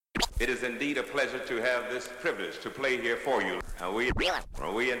It is indeed a pleasure to have this privilege to play here for you.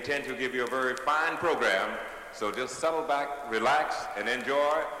 We intend to give you a very fine program, so just settle back, relax, and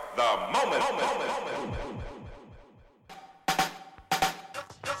enjoy the moment.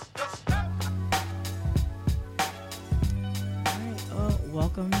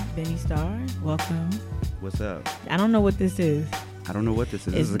 Welcome, Benny Starr. Welcome. What's up? I don't know what this is. I don't know what this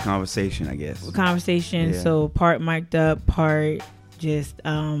is. This is a conversation, I guess. Conversation. Yeah. So part mic'd up, part just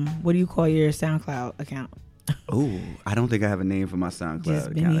what do you call your SoundCloud account? Oh, I don't think I have a name for my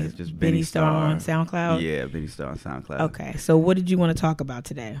SoundCloud account. It's just Benny Starr on SoundCloud. Yeah, Benny Starr on SoundCloud. Okay. So what did you want to talk about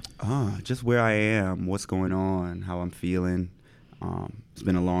today? Just where I am, what's going on, how I'm feeling. It's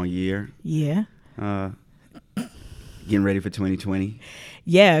been a long year. Yeah. Getting ready for 2020.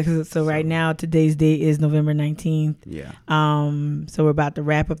 Yeah, so right now, today's date is November 19th. Yeah. So we're about to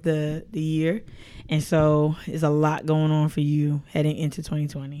wrap up the year. And so there's a lot going on for you heading into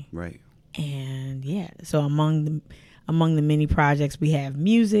 2020. Right. And yeah, so among the many projects, we have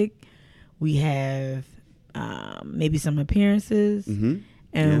music, we have maybe some appearances. Mm-hmm.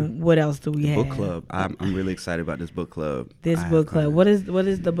 And what else do we have? Book club. I'm really excited about this book club. Book club. What is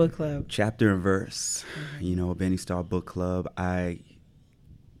the book club? Chapter and verse. Mm-hmm. You know, Benny Starr book club. I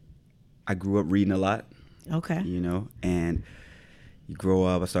grew up reading a lot. Okay. You know, and you grow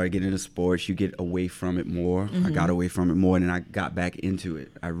up. I started getting into sports. You get away from it more. Mm-hmm. I got away from it more, and then I got back into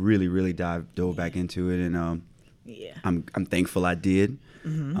it. I really dove back into it, and I'm thankful I did.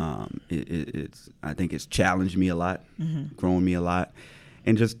 Mm-hmm. I think it's challenged me a lot, mm-hmm. grown me a lot.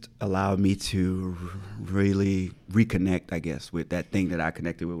 And just allowed me to really reconnect, I guess, with that thing that I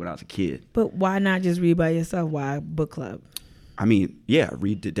connected with when I was a kid. But why not just read by yourself? Why book club? I mean, yeah,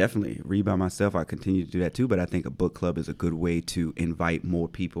 definitely read by myself. I continue to do that too. But I think a book club is a good way to invite more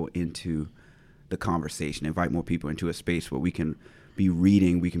people into the conversation, invite more people into a space where we can be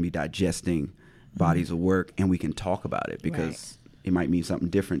reading, we can be digesting bodies of work, and we can talk about it because it might mean something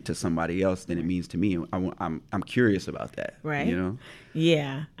different to somebody else than it means to me. I'm curious about that. Right. You know?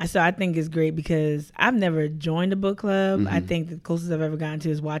 Yeah. So I think it's great because I've never joined a book club. Mm-hmm. I think the closest I've ever gotten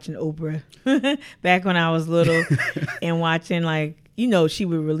to is watching Oprah back when I was little and watching she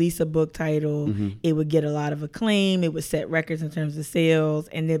would release a book title. Mm-hmm. It would get a lot of acclaim. It would set records in terms of sales,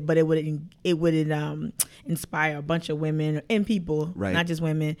 but it would inspire a bunch of women and people, not just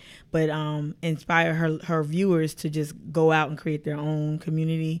women, but inspire her viewers to just go out and create their own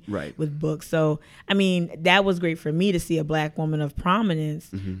community with books. So, I mean, that was great for me to see a Black woman of prominence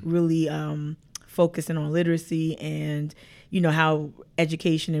mm-hmm. really focusing on literacy and how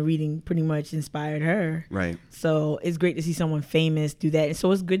education and reading pretty much inspired her. Right. So it's great to see someone famous do that. And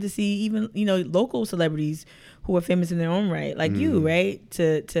so it's good to see even, local celebrities who are famous in their own right, like you, right?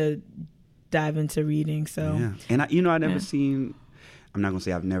 To dive into reading. So yeah. And I've never seen, I'm not going to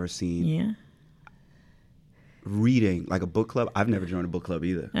say I've never seen reading, like a book club. I've never joined a book club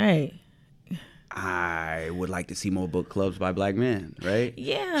either. Right. I would like to see more book clubs by Black men, right?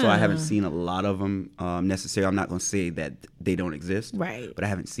 Yeah. So I haven't seen a lot of them necessarily. I'm not going to say that they don't exist. Right. But I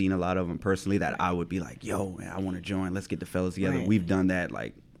haven't seen a lot of them personally that I would be like, yo, man, I want to join. Let's get the fellas together. Right. We've done that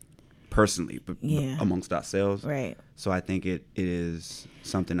like personally amongst ourselves. Right. So I think it is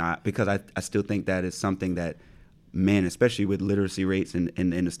something because I still think that is something that men, especially with literacy rates and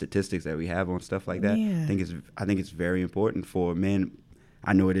the statistics that we have on stuff like that, I think it's very important for men.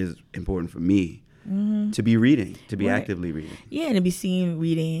 I know it is important for me to be reading, to be actively reading. Yeah, and to be seen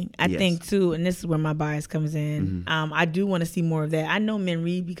reading. I think, too, and this is where my bias comes in, I do want to see more of that. I know men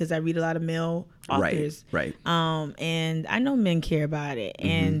read because I read a lot of male authors. Right. And I know men care about it.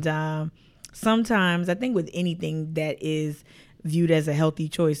 Mm-hmm. And sometimes I think with anything that is viewed as a healthy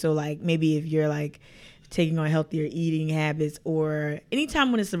choice, so like maybe if you're like taking on healthier eating habits or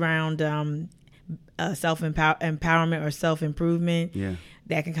anytime when it's around self-empowerment or self-improvement,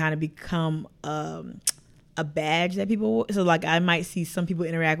 that can kind of become a badge that people. So like I might see some people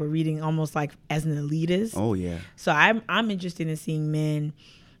interact with reading almost like as an elitist. Oh yeah. So I'm interested in seeing men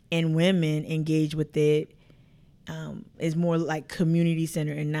and women engage with it. Is more like community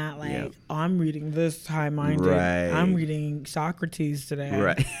centered and not like I'm reading this high-minded. Right. I'm reading Socrates today.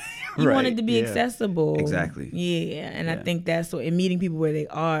 Right. You want it to be accessible. Exactly. Yeah, and I think that's so. And meeting people where they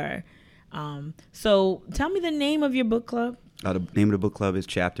are. So tell me the name of your book club. The name of the book club is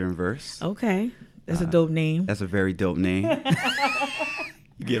Chapter and Verse. Okay. That's a dope name. That's a very dope name.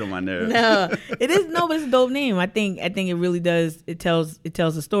 You get on my nerves. No, it is. No, but it's a dope name. I think it really does. It tells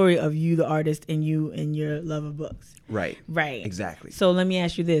a story of you, the artist, and you and your love of books. Right. Right. Exactly. So let me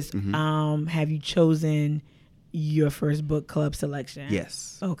ask you this. Mm-hmm. Have you chosen your first book club selection?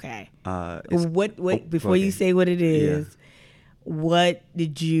 Yes. Okay. Before you say what it is, what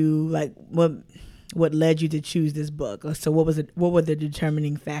did you like? What led you to choose this book? So what was it? What were the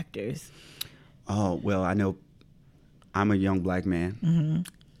determining factors? Oh, well, I know I'm a young black man. Mm-hmm.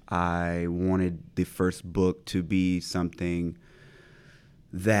 I wanted the first book to be something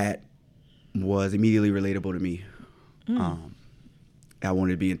that was immediately relatable to me. I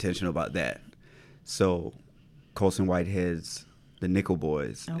wanted to be intentional about that. So Colson Whitehead's The Nickel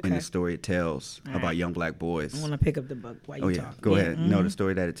Boys, and the story it tells about young black boys. I want to pick up the book while you talk. Go ahead. Mm-hmm. No, the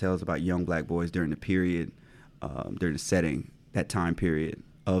story that it tells about young black boys during the period, during the setting, that time period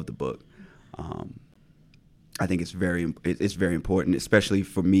of the book. I think it's very important, especially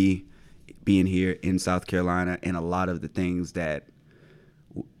for me being here in South Carolina, and a lot of the things that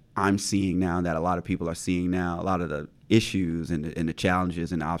I'm seeing now, that a lot of people are seeing now, a lot of the issues and the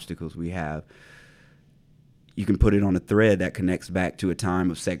challenges and the obstacles we have. You can put it on a thread that connects back to a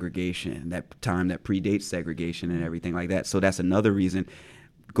time of segregation, that time that predates segregation and everything like that. So that's another reason,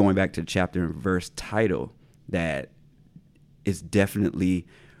 going back to the chapter and verse title, that is definitely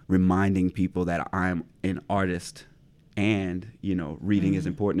reminding people that I'm an artist and, reading is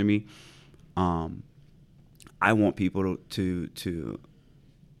important to me. I want people to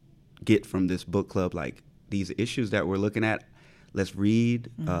get from this book club, like, these issues that we're looking at. Let's read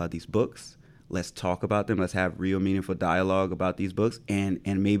these books. Let's talk about them. Let's have real meaningful dialogue about these books. And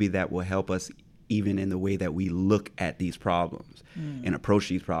maybe that will help us even in the way that we look at these problems and approach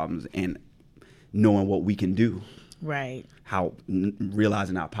these problems, and knowing what we can do. Right. How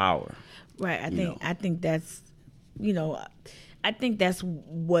realizing our power. Right. I think that's, I think that's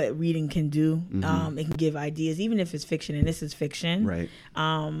what reading can do. It can give ideas, even if it's fiction, and this is fiction. Right.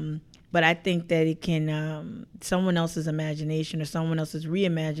 But I think that it can, someone else's imagination or someone else's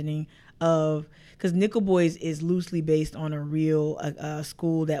reimagining of, because Nickel Boys is loosely based on a real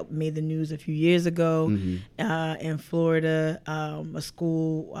school that made the news a few years ago in Florida, a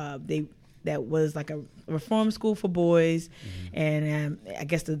school that was like a reform school for boys, and I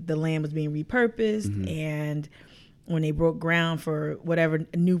guess the land was being repurposed, and when they broke ground for whatever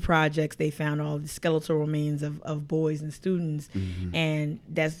new projects, they found all the skeletal remains of boys and students, and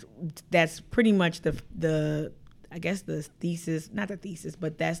that's pretty much the I guess the thesis, not the thesis,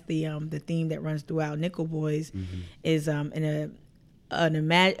 but that's the theme that runs throughout Nickel Boys, is an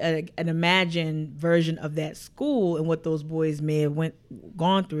imagined version of that school and what those boys may have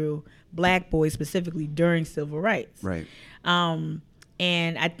gone through, black boys specifically, during civil rights. Right. And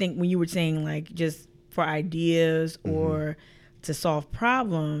I think when you were saying, like, just for ideas or to solve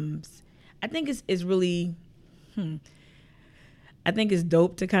problems, I think it's really, I think it's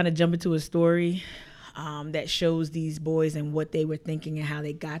dope to kind of jump into a story that shows these boys and what they were thinking and how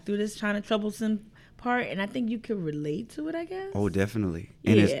they got through this kind of troublesome part. And I think you could relate to it, I guess. Oh, definitely.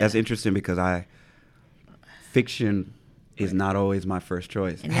 And that's interesting because fiction is not always my first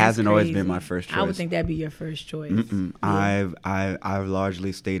choice. It hasn't always been my first choice. I would think that'd be your first choice. Yeah. I've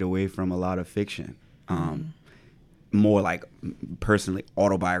largely stayed away from a lot of fiction. More like personally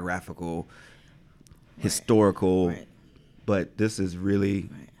autobiographical, historical. Right. But this is really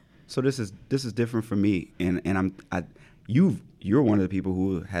so. This is different for me, and you're one of the people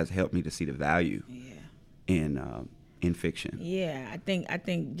who has helped me to see the value in fiction. Yeah, I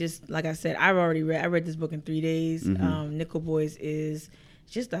think just like I said, I read this book in 3 days. Nickel Boys is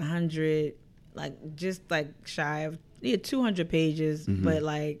just 100, just shy of 200 pages, but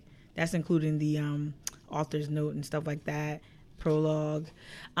that's including the author's note and stuff like that, prologue.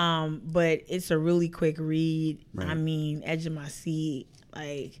 But it's a really quick read. Right. I mean, edge of my seat,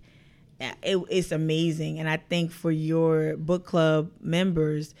 it's amazing. And I think for your book club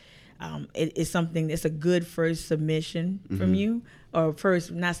members, it's something that's a good first submission from you, or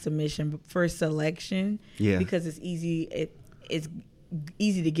not submission, but first selection. Yeah. Because it's easy. It's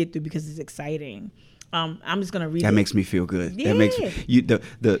easy to get through because it's exciting. I'm just gonna read. That makes me feel good. Yeah. That makes you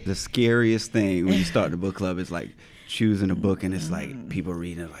the scariest thing when you start the book club is choosing a book and it's people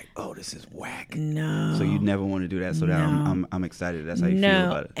reading it oh, this is whack. No. So you never want to do that. So that I'm excited. That's how you feel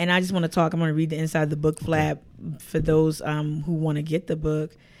about it. And I just want to talk. I'm gonna read the inside of the book flap for those who want to get the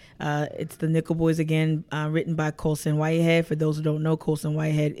book. It's The Nickel Boys again, written by Colson Whitehead. For those who don't know, Colson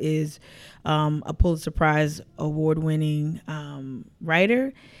Whitehead is a Pulitzer Prize award-winning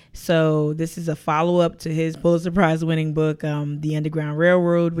writer. So this is a follow-up to his Pulitzer Prize-winning book, The Underground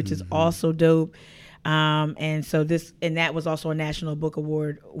Railroad, which is also dope. And that was also a National Book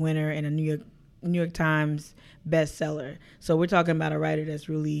Award winner and a New York Times bestseller. So we're talking about a writer that's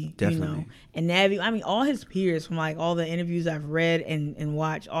really, definitely. And all his peers, from all the interviews I've read and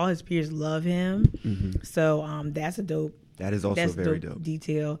watched, all his peers love him. So that's a dope That is also very dope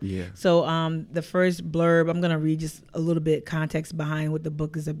detail. Yeah. So the first blurb, I'm going to read just a little bit context behind what the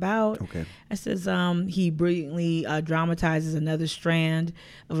book is about. Okay. It says he brilliantly dramatizes another strand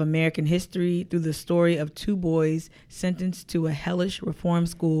of American history through the story of two boys sentenced to a hellish reform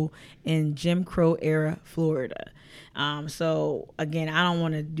school in Jim Crow era Florida. So again, I don't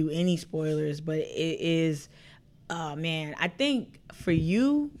want to do any spoilers, but it is, man, I think for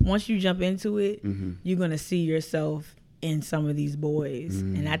you, once you jump into it, you're going to see yourself in some of these boys.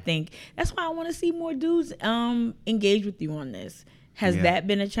 And I think that's why I want to see more dudes engage with you on this. Has that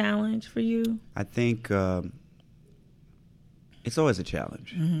been a challenge for you? I think it's always a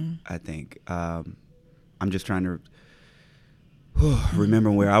challenge. I think I'm just trying to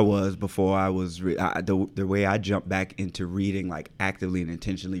remember where I was before I was the way I jumped back into reading, like actively and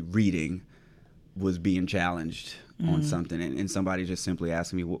intentionally reading, was being challenged on something, and somebody just simply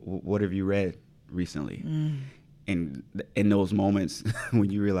asked me, what have you read recently? And in those moments when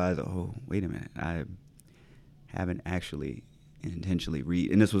you realize, oh, wait a minute, I haven't actually intentionally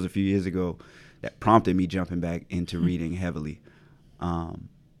read. And this was a few years ago that prompted me jumping back into reading heavily.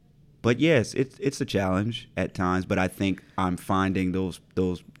 But yes, it's a challenge at times, but I think I'm finding those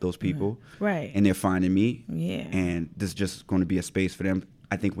people. Right. And they're finding me. Yeah. And this is just going to be a space for them.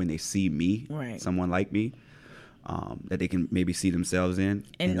 I think when they see me, someone like me, that they can maybe see themselves in.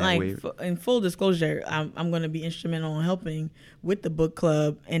 And that way. In full disclosure, I'm going to be instrumental in helping with the book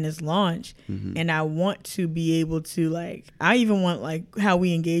club and its launch. And I want to be able to I even want how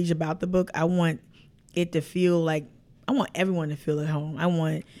we engage about the book. I want it to feel I want everyone to feel at home. I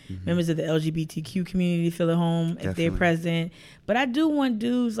want members of the LGBTQ community to feel at home if they're present. But I do want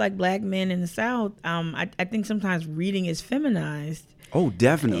dudes like black men in the South. I think sometimes reading is feminized. Oh,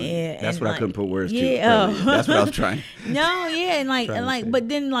 definitely. That's what I couldn't put words to. That's what I was trying. No, yeah, and but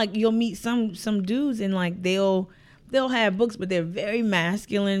then you'll meet some dudes and they'll have books, but they're very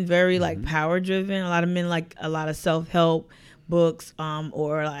masculine, very power driven. A lot of men like a lot of self-help books,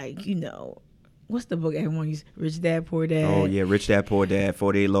 or what's the book everyone uses? Rich Dad, Poor Dad. Oh yeah, Rich Dad, Poor Dad,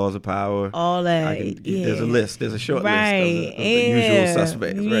 48 Laws of Power. All that. There's a list. There's a short list of the usual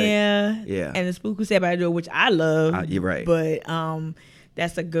suspects. Right. Yeah. And The Spook Who Sat by the Door, which I love. You're right. But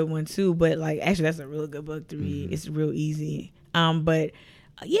that's a good one too. But actually, that's a really good book to read. It's real easy. But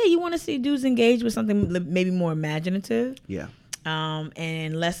you want to see dudes engage with something maybe more imaginative. Yeah.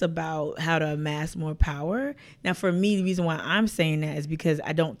 And less about how to amass more power. Now, for me, the reason why I'm saying that is because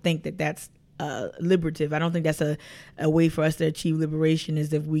I don't think that that's liberative. I don't think that's a way for us to achieve liberation,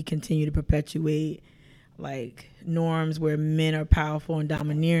 is if we continue to perpetuate norms where men are powerful and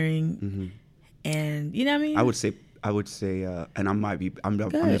domineering. And you know what I mean? I would say, and I'm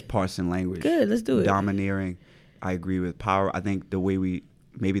just parsing language. Good, let's do it. Domineering, I agree with. Power, I think the way we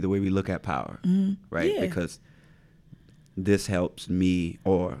look at power, right? Yeah. Because this helps me,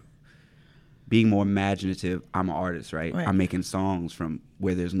 or being more imaginative. I'm an artist, right? I'm making songs from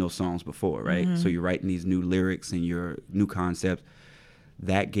where there's no songs before, right? So you're writing these new lyrics and your new concepts.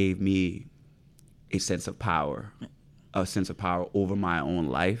 That gave me a sense of power over my own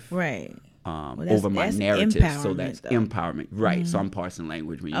life. Right. Over my narrative. So that's empowerment. Right. So I'm Mm-hmm. parsing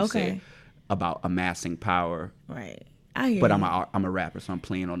language when you say about amassing power. Right. I hear but you. I'm a rapper, so I'm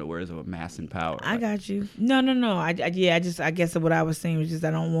playing on the words of amassing power. I got you. No. I guess what I was saying was just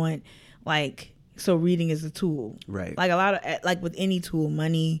I don't want so reading is a tool. Right. A lot of with any tool,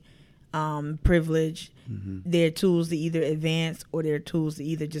 money, privilege, they're tools to either advance or they're tools to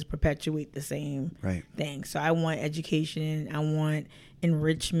either just perpetuate the same thing. So I want education, I want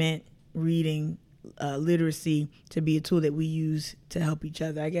enrichment, reading, literacy to be a tool that we use to help each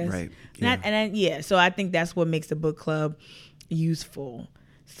other, I guess. Right. So I think that's what makes the book club useful.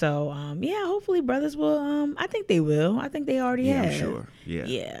 So hopefully brothers will. I think they will. I think they already have. I'm sure.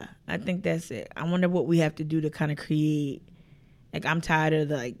 Yeah. I think that's it. I wonder what we have to do to kind of create. I'm tired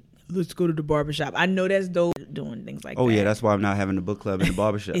of let's go to the barbershop. I know that's dope doing things like that. Oh yeah, that's why I'm not having a book club in the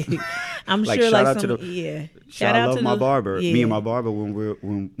barbershop. I'm sure shout out to I love my barber. Yeah. Me and my barber,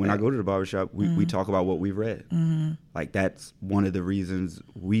 when I go to the barbershop, we talk about what we've read. That's one of the reasons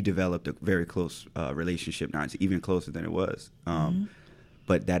we developed a very close relationship now. It's even closer than it was.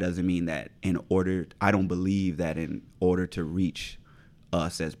 But that doesn't mean that I don't believe that in order to reach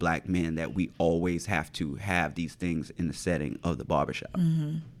us as black men that we always have to have these things in the setting of the barbershop.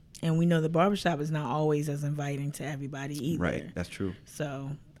 And we know the barbershop is not always as inviting to everybody either. Right, that's true.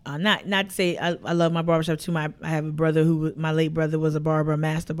 So not to say I love my barbershop too. I have a brother my late brother was a barber, a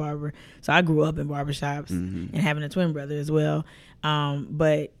master barber. So I grew up in barbershops and having a twin brother as well.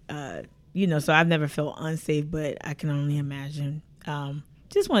 So I've never felt unsafe, but I can only imagine.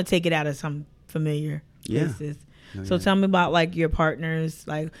 Just want to take it out of some familiar places. So tell me about like your partners,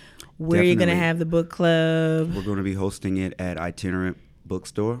 like where you're gonna have the book club. We're going to be hosting it at Itinerant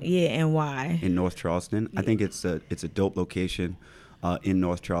Bookstore. Yeah, and why? In North Charleston. Yeah. I think it's a dope location in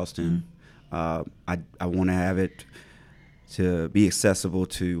North Charleston. I want to have it to be accessible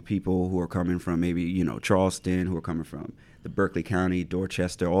to people who are coming from maybe, Charleston, who are coming from the Berkeley County,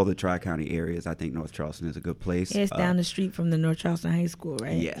 Dorchester, all the Tri-County areas. I think North Charleston is a good place. Yeah, it's down the street from the North Charleston High School,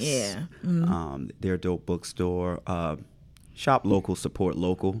 right? Yes. Yeah. Mm-hmm. They're a dope bookstore. Shop local, support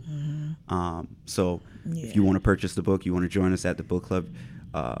local. Mm-hmm. So if you want to purchase the book, you want to join us at the book club,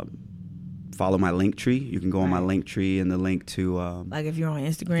 follow my link tree. You can go on my link tree and the link to like if you're on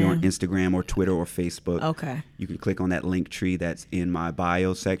Instagram. If you're on Instagram or Twitter or Facebook. Okay. You can click on that link tree that's in my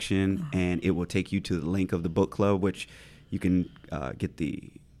bio section, and it will take you to the link of the book club, which you can get the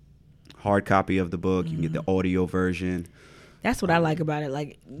hard copy of the book. You can get the audio version. That's what I like about it.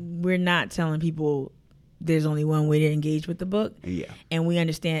 Like, we're not telling people there's only one way to engage with the book. Yeah. And we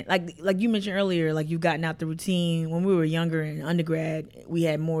understand, like you mentioned earlier, like you've gotten out the routine. When we were younger in undergrad, we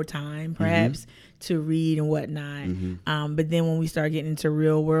had more time perhaps to read and whatnot. But then when we started getting into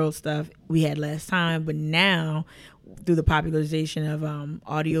real world stuff, we had less time. But now, through the popularization of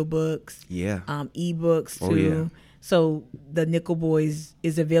audiobooks, ebooks too. So the Nickel Boys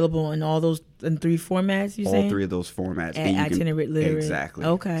is available in all those in 3 formats, you say? All 3 of those formats. At Itinerant Literary. Exactly.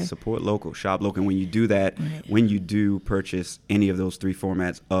 Okay. Support local, shop local. And when you do that, when you do purchase any of those 3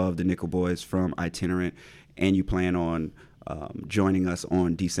 formats of the Nickel Boys from Itinerant, and you plan on joining us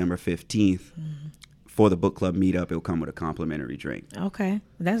on December 15th for the book club meetup, it'll come with a complimentary drink. Okay.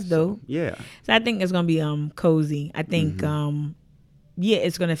 That's dope. Yeah. So I think it's going to be cozy. I think,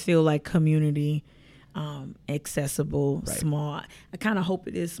 it's going to feel like community. Accessible, small. I kind of hope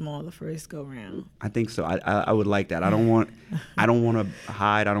it is small the first go round. I think so. I would like that. I don't want to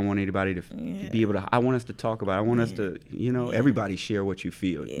hide. I don't want anybody to be able to. I want us to talk about it. I want us to, everybody share what you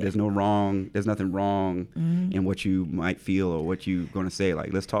feel. There's nothing wrong in what you might feel or what you're going to say.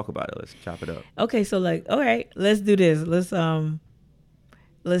 Like, let's talk about it. Let's chop it up. Okay, so all right, let's do this.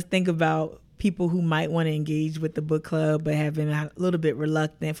 Let's think about people who might want to engage with the book club but have been a little bit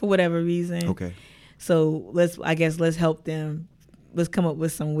reluctant for whatever reason. Okay. So let's help them. Let's come up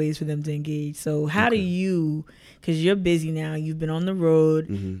with some ways for them to engage. So how do you, because you're busy now, you've been on the road,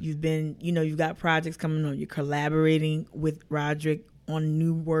 you've been, you've got projects coming on, you're collaborating with Roderick on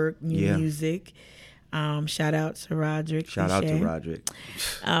new work, new music. Shout out to Roderick. Shout out to Roderick.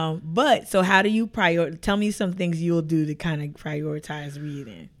 But so how do you tell me some things you'll do to kind of prioritize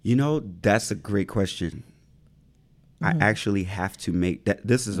reading? That's a great question. I actually have to make that.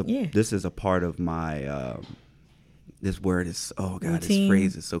 This is a part of my. This word is routine. This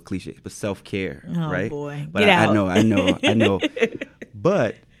phrase is so cliche, but self-care, right? Oh boy, but I know.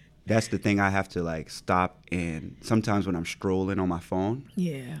 But that's the thing. I have to stop, and sometimes when I'm strolling on my phone,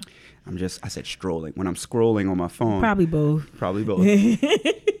 I said strolling. When I'm scrolling on my phone, probably both.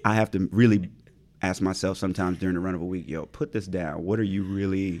 I have to really ask myself sometimes during the run of a week, put this down. What are you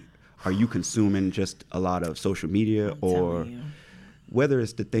really? Are you consuming just a lot of social media, or whether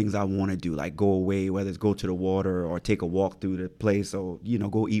it's the things I want to do, like go away, whether it's go to the water or take a walk through the place or,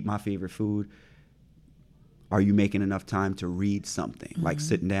 go eat my favorite food? Are you making enough time to read something? Like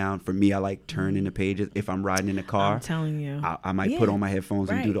sitting down. For me, I like turning the pages. If I'm riding in the car, I'm telling you, I might put on my headphones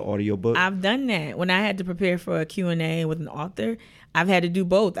and do the audiobook. I've done that. When I had to prepare for a Q&A with an author, I've had to do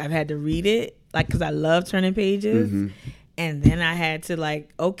both. I've had to read it, because I love turning pages. And then I had to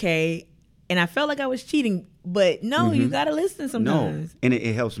okay, and I felt like I was cheating, but no, you gotta listen sometimes. No, and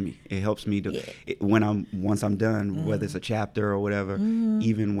it helps me. It helps me to once I'm done, whether it's a chapter or whatever.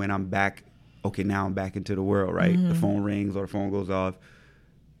 Even when I'm back, now I'm back into the world, right? The phone rings or the phone goes off.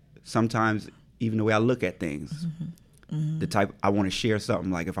 Sometimes even the way I look at things, the type I want to share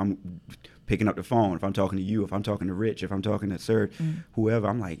something. Like if I'm picking up the phone, if I'm talking to you, if I'm talking to Rich, if I'm talking to Sir, whoever,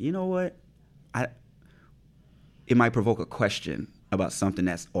 I'm like, you know what, it might provoke a question about something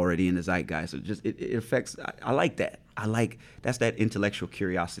that's already in the zeitgeist. So it affects. I like that. That's that intellectual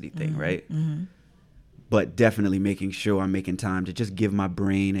curiosity thing, right? But definitely making sure I'm making time to just give my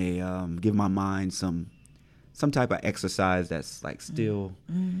brain give my mind some type of exercise that's still.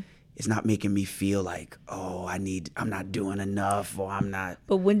 It's not making me feel like, I'm not doing enough, or I'm not.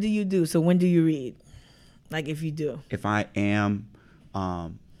 But when do you do? So when do you read? If you do. If I am.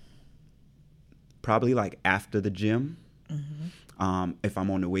 Probably after the gym. If I'm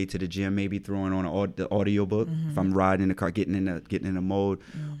on the way to the gym, maybe throwing on the audiobook. If I'm riding in the car, getting in the mode.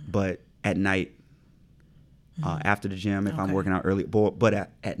 But at night, after the gym if I'm working out early. But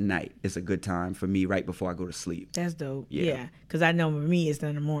at night, it's a good time for me right before I go to sleep. That's dope. Yeah. Because I know for me, it's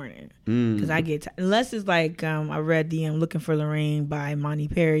in the morning. Because I get, unless it's like, I read the Looking for Lorraine by Monty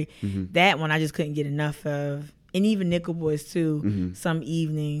Perry. That one I just couldn't get enough of. And even Nickel Boys too, some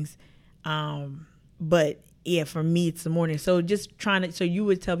evenings. But yeah, for me, it's the morning. So just so you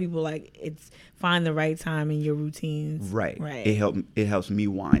would tell people like find the right time in your routines. Right. It helps me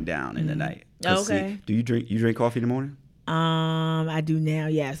wind down in the night. Okay. See, do you drink coffee in the morning? I do now.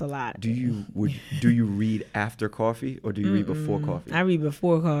 Yes, a lot. Do you read after coffee or do you read before coffee? I read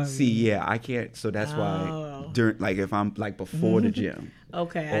before coffee. See, yeah, I can't. So that's why if I'm like before the gym, or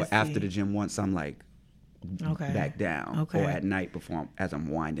after the gym, once I'm like back down, or at night as I'm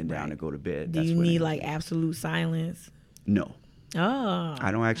winding down to go to bed. Do you need like absolute silence? No. Oh,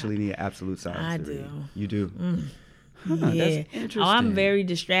 I don't actually need absolute silence. I do. Read. You do. Yeah. That's interesting. I'm very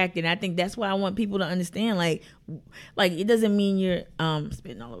distracted. I think that's why I want people to understand. Like it doesn't mean you're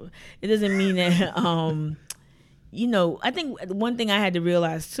spitting all over. It doesn't mean that I think one thing I had to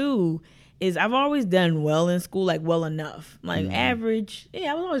realize too is I've always done well in school, like well enough, like average.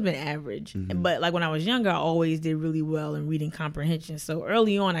 Yeah, I've always been average. But like when I was younger, I always did really well in reading comprehension. So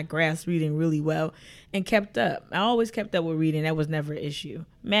early on, I grasped reading really well and kept up. I always kept up with reading. That was never an issue.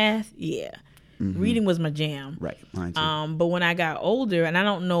 Math, yeah. Reading was my jam. Right, mine too. But when I got older, and I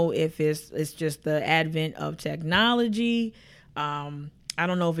don't know if it's just the advent of technology. I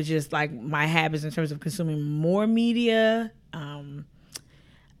don't know if it's just like my habits in terms of consuming more media.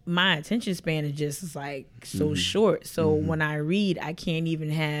 My attention span is just like so short. So when I read, I can't even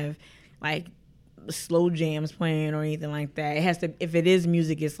have like slow jams playing or anything like that. It has to. If it is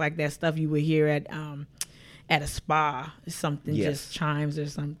music, it's like that stuff you would hear at a spa, something just chimes or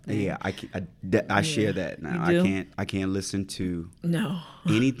something. Yeah, I share that now. I can't listen to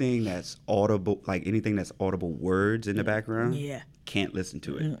anything that's audible, like anything that's audible words in the background. Yeah, can't listen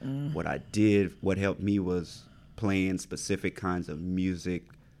to it. What helped me was playing specific kinds of music,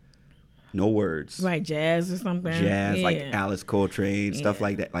 no words. Right, jazz or something. Jazz, like Alice Coltrane, stuff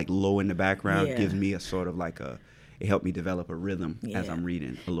like that, like low in the background gives me a sort of like it helped me develop a rhythm as I'm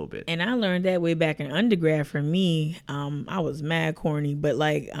reading a little bit. And I learned that way back in undergrad. For me, I was mad corny, but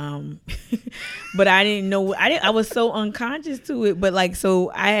like, but I didn't know. I was so unconscious to it. But like,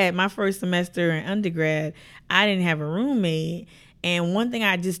 so I had my first semester in undergrad. I didn't have a roommate, and one thing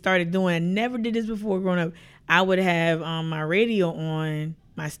I just started doing, I never did this before growing up. I would have my radio on,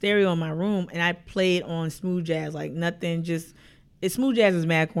 my stereo in my room, and I played on smooth jazz, like nothing, just. Smooth jazz is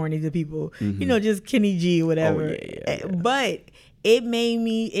mad corny to people, just Kenny G or whatever. Oh, yeah. But it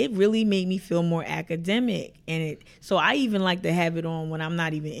really made me feel more academic. So I even like to have it on when I'm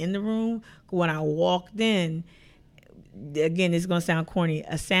not even in the room. When I walked in, again, it's gonna sound corny,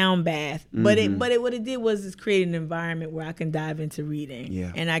 a sound bath. But what it did was it's create an environment where I can dive into reading.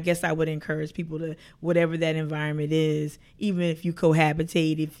 Yeah. And I guess I would encourage people to, whatever that environment is, even if you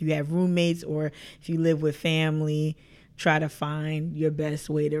cohabitate, if you have roommates or if you live with family, try to find your best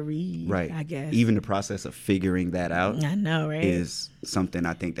way to read, right? I guess. Even the process of figuring that out, I know, right? is something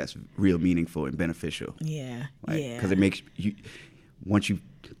I think that's real meaningful and beneficial. Yeah, because it makes you, once you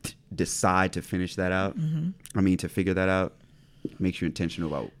decide to finish that out, to figure that out, it makes you intentional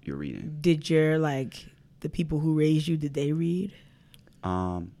about your reading. Did the people who raised you, did they read?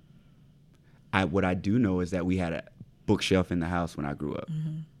 What I do know is that we had a bookshelf in the house when I grew up.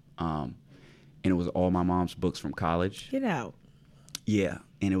 And it was all my mom's books from college. Get out. Yeah,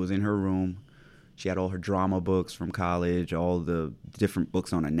 and it was in her room. She had all her drama books from college, all the different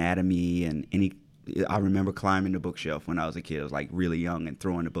books on anatomy and I remember climbing the bookshelf when I was a kid. I was like really young and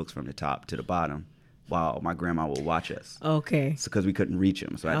throwing the books from the top to the bottom while my grandma would watch us. Okay. Because we couldn't reach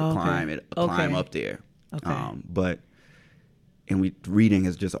them, so I had to climb up there. Okay. Reading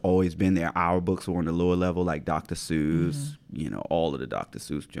has just always been there. Our books were on the lower level, like Dr. Seuss, all of the Dr.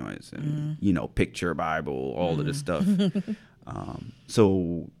 Seuss joints, and Picture Bible, all of the stuff.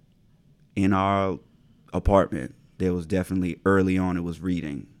 So in our apartment, there was definitely early on it was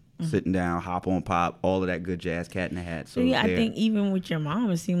reading, sitting down, hop on pop, all of that good jazz, Cat in the Hat. So yeah, I think even with your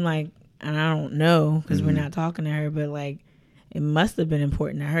mom, it seemed like, and I don't know because we're not talking to her, but like, it must have been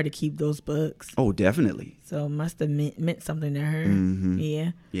important to her to keep those books. Oh, definitely. So it must have meant something to her.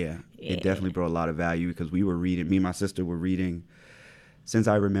 Yeah. Yeah. It definitely brought a lot of value because we were reading. Me and my sister were reading since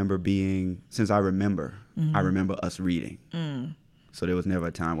I remember. I remember us reading. So there was never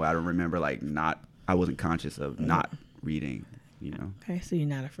a time where I don't remember I wasn't conscious of not reading, Okay, so you're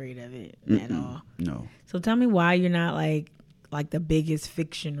not afraid of it at all. No. So tell me why you're not like the biggest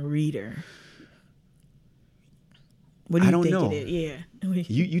fiction reader. What do you think it is?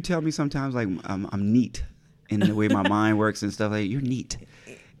 Yeah. You tell me sometimes like I'm neat in the way my mind works and stuff. Like, you're neat.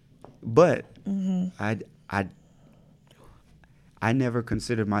 But I never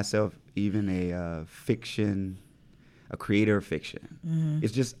considered myself even a creator of fiction.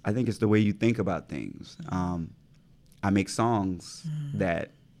 It's just, I think it's the way you think about things. I make songs that,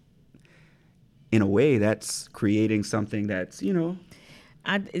 in a way, that's creating something that's, you know.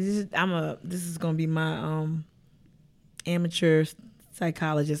 This is gonna be my amateur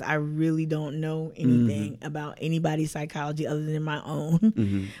psychologist. I really don't know anything about anybody's psychology other than my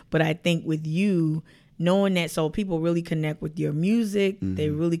own. But I think with you, knowing that, so people really connect with your music, they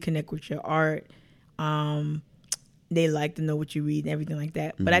really connect with your art. They like to know what you read and everything like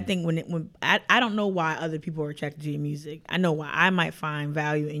that. But I think when I don't know why other people are attracted to your music. I know why I might find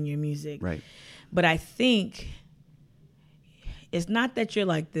value in your music. Right. But I think it's not that you're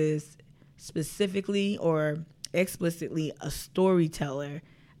like this specifically or explicitly a storyteller.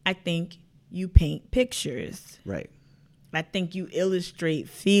 I think you paint pictures. Right. I think you illustrate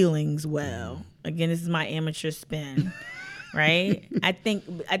feelings well. Again, this is my amateur spin. Right? I think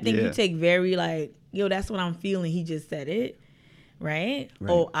you take very like, yo, that's what I'm feeling. He just said it. Right?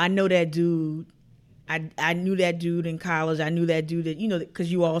 Oh, I know that dude. I knew that dude in college. I knew that dude that, you know, because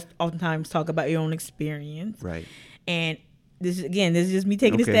you all oftentimes talk about your own experience. Right. And this is just me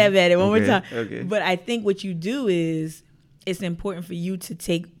taking a stab at it one more time. Okay. But I think what you do is, it's important for you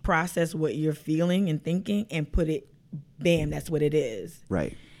to process what you're feeling and thinking and put it, bam, that's what it is.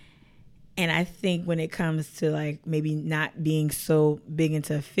 Right. And I think when it comes to like maybe not being so big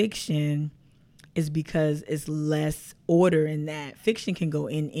into fiction, is because it's less order in that. Fiction can go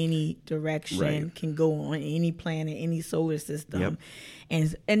in any direction, can go on any planet, any solar system.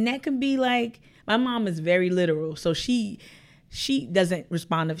 Yep. And that can be like, my mom is very literal. So she doesn't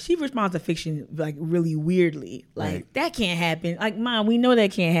respond she responds to fiction like really weirdly. Like, that can't happen. Like, Mom, we know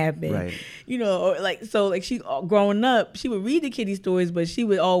that can't happen. Right. You know, or like, so like she growing up, she would read the kiddie stories, but she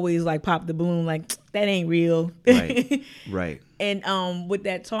would always like pop the balloon like, that ain't real. Right. Right. And what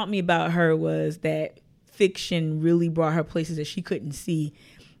that taught me about her was that fiction really brought her places that she couldn't see.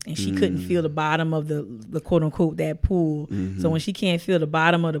 And she couldn't feel the bottom of the quote unquote that pool. So when she can't feel the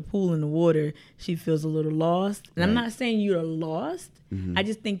bottom of the pool in the water, she feels a little lost. And I'm not saying you're lost. I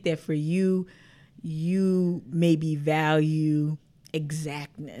just think that for you maybe value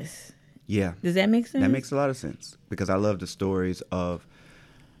exactness. Yeah. Does that make sense? That makes a lot of sense, because I love the stories of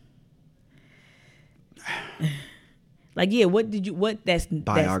like, yeah, that's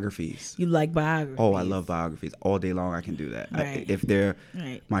biographies. You like biographies? Oh, I love biographies. All day long I can do that. Right. If they're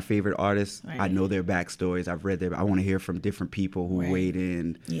my favorite artists, I know their backstories. I've read I want to hear from different people who weighed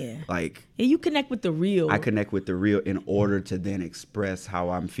in. Yeah. Like, yeah, you connect with the real. I connect with the real in order to then express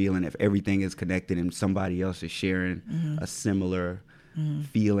how I'm feeling. If everything is connected and somebody else is sharing a similar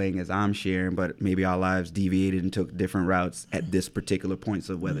feeling as I'm sharing, but maybe our lives deviated and took different routes at this particular point.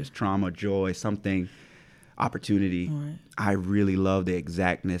 So whether it's trauma, joy, something, opportunity, I really love the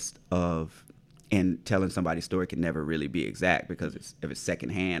exactness of, and telling somebody's story can never really be exact, because if it's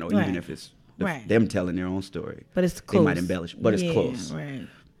secondhand, or even if it's them telling their own story, but it's close. They might embellish, but it's close. Right.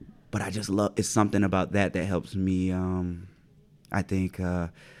 But I just love, it's something about that helps me, I think,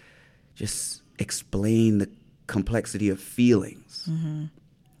 just explain the complexity of feelings.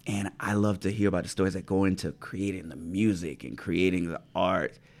 And I love to hear about the stories that go into creating the music and creating the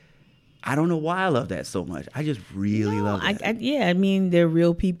art. I don't know why I love that so much. I just really love that. I mean, they're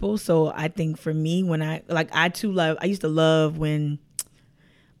real people. So I think for me, when I used to love when,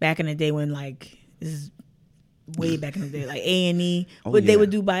 back in the day when, like, this is way back in the day, like A&E, they would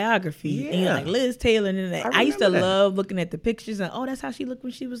do biographies. And like Liz Taylor and that. I used to love looking at the pictures and, oh, that's how she looked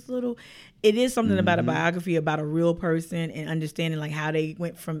when she was little. It is something about a biography about a real person, and understanding like how they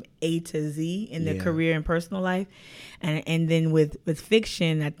went from A to Z in their career and personal life. And then with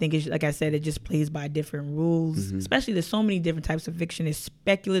fiction, I think it's, like I said, it just plays by different rules. Especially, there's so many different types of fiction. There's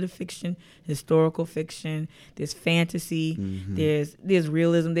speculative fiction, historical fiction, there's fantasy, there's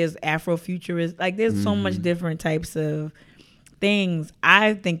realism, there's Afrofuturist. Like, there's so much different types of things.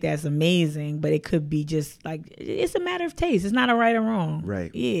 I think that's amazing, but it could be just like, it's a matter of taste. It's not a right or wrong.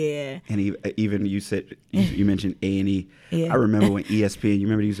 Right. Yeah. And even you said, you mentioned A&E. I remember when ESPN, you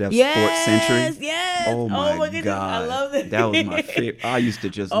remember they used to have Sports Century? Yes. Oh my God. I love it. That was my favorite. I used to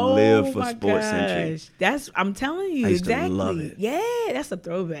just live for Sports Century. I'm telling you, I used exactly. to love it. Yeah, that's a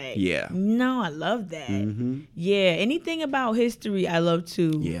throwback. Yeah. No, I love that. Yeah, anything about history, I love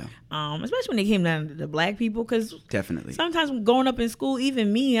too. Yeah. Especially when it came down to the black people, because definitely sometimes growing up in school,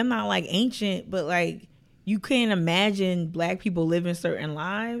 even me, I'm not like ancient, but like, you can't imagine black people living certain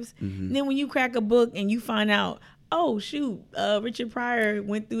lives. And then when you crack a book and you find out, oh shoot, Richard Pryor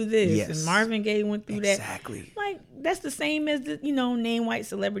went through this, and Marvin Gaye went through that. Exactly. Like that's the same as the name white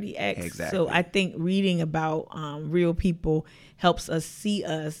celebrity X. Exactly. So I think reading about real people helps us see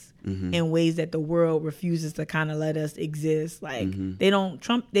us in ways that the world refuses to kind of let us exist. Like they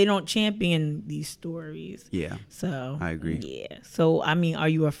don't champion these stories. Yeah. So I agree. Yeah. So I mean, are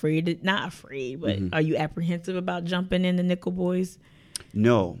you afraid? Not afraid, but are you apprehensive about jumping in the Nickel Boys?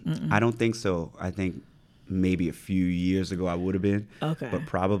 No, I don't think so. I think maybe a few years ago I would have been. Okay. But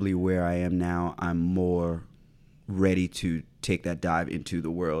probably where I am now, I'm more ready to take that dive into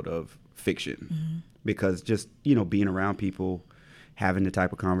the world of fiction. Because just, being around people, having the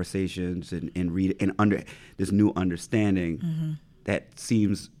type of conversations and read and under this new understanding that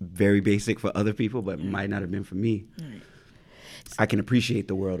seems very basic for other people, but might not have been for me. Right. I can appreciate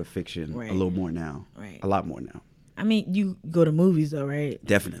the world of fiction a little more now. Right. A lot more now. I mean, you go to movies though, right?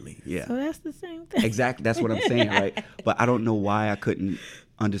 Definitely, yeah. So that's the same thing. Exactly. That's what I'm saying, right? But I don't know why I couldn't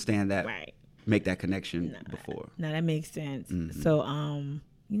understand that, make that connection before. No, that makes sense. So,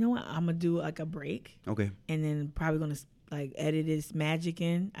 you know what? I'm gonna do like a break. Okay. And then probably gonna like edit this magic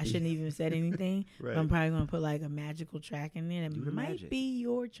in. I shouldn't even said anything. Right. But I'm probably gonna put like a magical track in there. It might be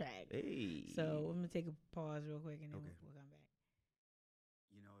your track. Hey. So I'm gonna take a pause real quick and then we'll come back.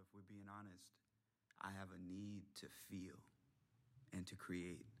 If we're being honest, I have a need to feel and to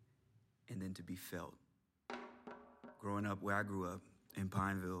create and then to be felt. Growing up where I grew up in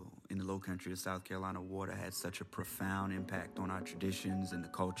Pineville, in the low country of South Carolina, water had such a profound impact on our traditions and the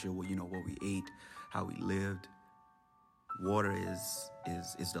culture, what we ate, how we lived. Water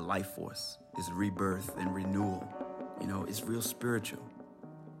is the life force, is rebirth and renewal. It's real spiritual.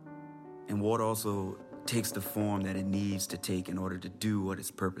 And water also takes the form that it needs to take in order to do what it's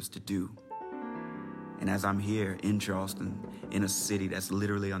purposed to do. And as I'm here in Charleston, in a city that's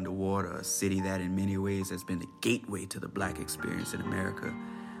literally underwater, a city that in many ways has been the gateway to the Black experience in America,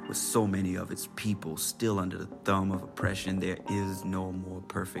 with so many of its people still under the thumb of oppression, there is no more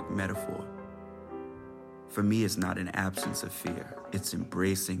perfect metaphor. For me, it's not an absence of fear. It's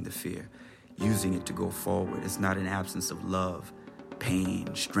embracing the fear, using it to go forward. It's not an absence of love, pain,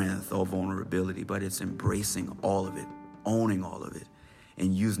 strength, or vulnerability, but it's embracing all of it, owning all of it,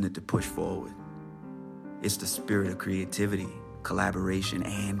 and using it to push forward. It's the spirit of creativity, collaboration,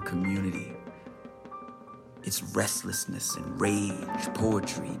 and community. It's restlessness and rage,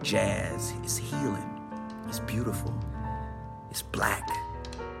 poetry, jazz. It's healing. It's beautiful. It's Black.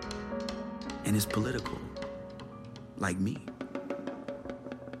 And it's political. Like me.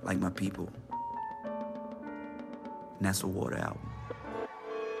 Like my people. And that's a Water album.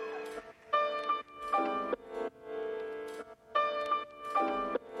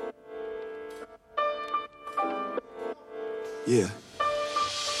 Yeah.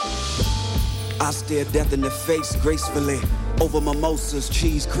 I stare death in the face gracefully over mimosas,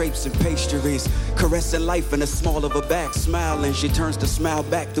 cheese, crepes, and pastries, caressing life in the small of her back, smiling. She turns to smile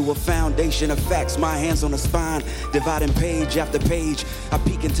back through a foundation of facts. My hands on her spine, dividing page after page. I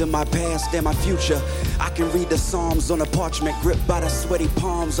peek into my past and my future. I can read the Psalms on a parchment gripped by the sweaty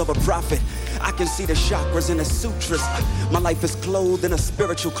palms of a prophet. I can see the chakras in the sutras. My life is clothed in a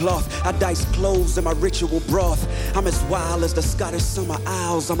spiritual cloth. I dice cloves in my ritual broth. I'm as wild as the Scottish summer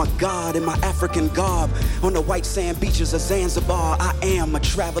owls. I'm a god in my African garb. On the white sand beaches of Zanzibar, I am a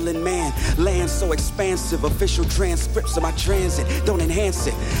traveling man. Land so expansive, official transcripts of my transit don't enhance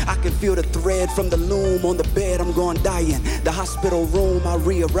it. I can feel the thread from the loom on the bed. I'm going dying. The hospital room, I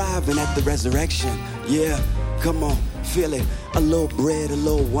re-arriving at the resurrection. Yeah, come on. Feel it, a little bread, a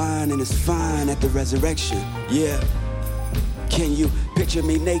little wine, and it's fine at the resurrection, yeah. Can you picture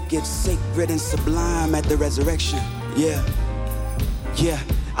me naked, sacred, and sublime at the resurrection, yeah. Yeah,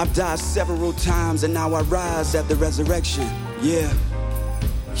 I've died several times, and now I rise at the resurrection, yeah.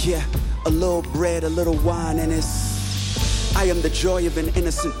 Yeah, a little bread, a little wine, and it's... I am the joy of an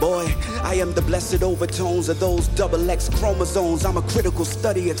innocent boy. I am the blessed overtones of those XX chromosomes. I'm a critical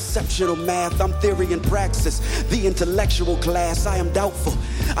study, exceptional math. I'm theory and praxis, the intellectual class. I am doubtful,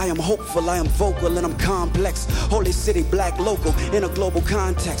 I am hopeful, I am vocal, and I'm complex. Holy city, Black, local, in a global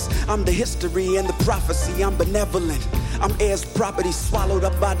context. I'm the history and the prophecy. I'm benevolent. I'm heirs property swallowed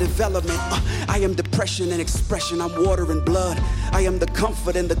up by development. I am depression and expression. I'm water and blood. I am the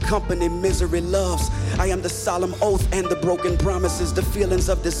comfort and the company misery loves. I am the solemn oath and the broken promises, the feelings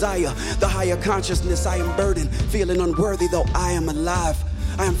of desire, the higher consciousness. I am burdened, feeling unworthy though I am alive.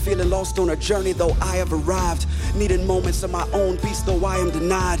 I am feeling lost on a journey though I have arrived. Needing moments of my own peace though I am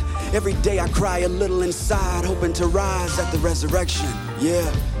denied. Every day I cry a little inside, hoping to rise at the resurrection.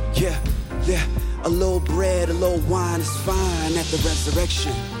 Yeah, yeah, yeah. A little bread, a little wine is fine at the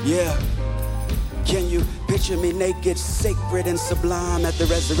resurrection. Yeah, Can you picture me naked, sacred and sublime at the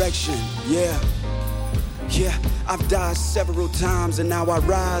resurrection? Yeah. Yeah, I've died several times and now I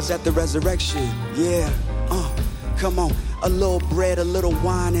rise at the resurrection. Yeah, come on, a little bread, a little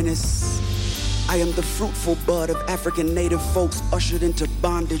wine, and I am the fruitful bud of African native folks ushered into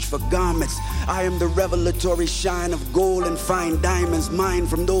bondage for garments. I am the revelatory shine of gold and fine diamonds mined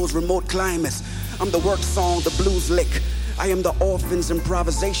from those remote climates. I'm the work song, the blues lick. I am the orphans,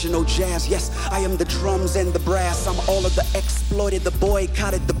 improvisational jazz. Yes, I am the drums and the brass. I'm all of the exploited, the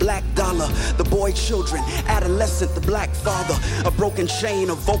boycotted, the black dollar, the boy children, adolescent, the black father, a broken chain,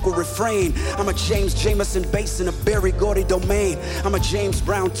 a vocal refrain. I'm a James Jamerson bass in a Berry Gordy domain. I'm a James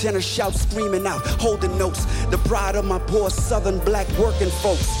Brown tenor shout screaming out, holding notes, the pride of my poor southern black working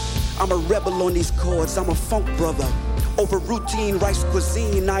folks. I'm a rebel on these chords, I'm a funk brother. Over routine rice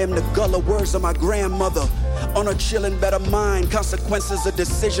cuisine, I am the gullah words of my grandmother. On a chillin' better mind, consequences of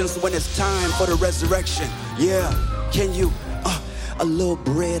decisions when it's time for the resurrection. Yeah, can you, a little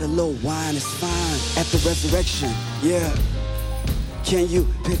bread, a little wine is fine at the resurrection. Yeah, can you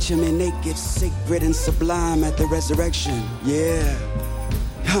picture me naked, sacred and sublime at the resurrection? Yeah,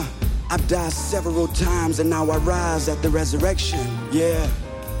 I've died several times and now I rise at the resurrection. Yeah,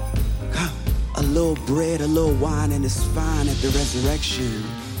 a little bread, a little wine, and it's fine at the resurrection.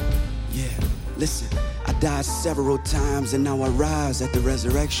 Yeah, listen, I died several times and now I rise at the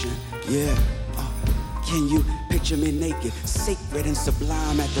resurrection. Yeah, can you picture me naked, sacred and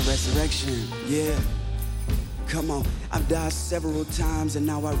sublime at the resurrection? Yeah, come on, I've died several times and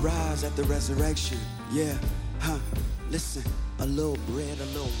now I rise at the resurrection. Yeah, listen, a little bread, a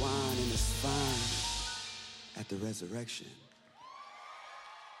little wine, and it's fine at the resurrection.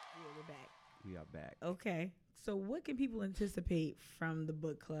 We are back. Okay. So what can people anticipate from the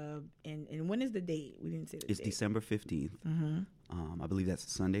book club? And when is the date? We didn't say the date. It's December 15th. I believe that's a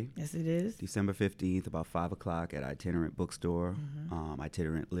Sunday. Yes, it is. December 15th, about 5 o'clock at Itinerant Bookstore,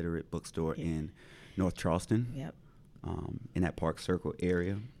 Itinerant Literate Bookstore in North Charleston. Yep. In that Park Circle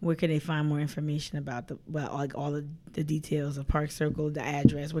area. Where can they find more information about all the details of Park Circle, the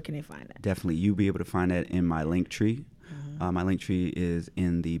address? Where can they find that? Definitely. You'll be able to find that in my link tree. My link tree is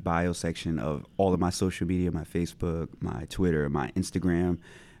in the bio section of all of my social media, my Facebook, my Twitter, my Instagram.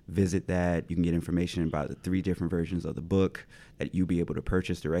 Visit that. You can get information about the 3 different versions of the book that you'll be able to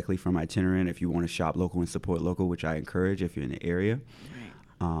purchase directly from Itinerant if you want to shop local and support local, which I encourage if you're in the area.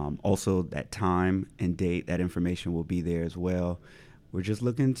 Right. Also, that time and date, that information will be there as well. We're just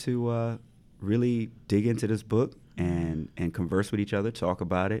looking to really dig into this book and converse with each other, talk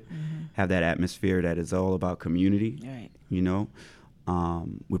about it, have that atmosphere that is all about community. Right. You know,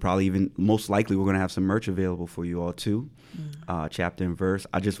 we probably even, most likely, we're going to have some merch available for you all too, chapter and verse.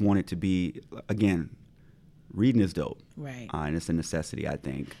 I just want it to be, again, reading is dope. Right. And it's a necessity, I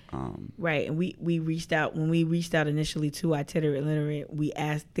think. Right. And we reached out, when we reached out initially to Itinerant Literate, we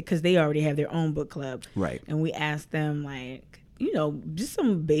asked, because they already have their own book club. Right. And we asked them, like, you know, just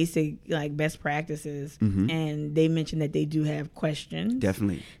some basic, like, best practices. And they mentioned that they do have questions.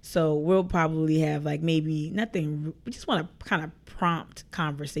 Definitely. So we'll probably have, like, maybe nothing, we just want to kind of prompt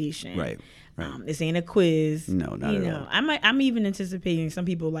conversation. Right. This ain't a quiz. No, not at all. I'm even anticipating some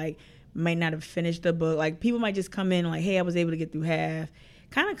people, like, might not have finished the book. Like, people might just come in like, hey, I was able to get through half.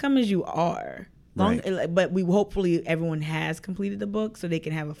 Kind of come as you are. Right. But we hopefully everyone has completed the book so they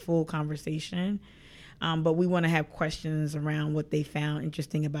can have a full conversation. But we want to have questions around what they found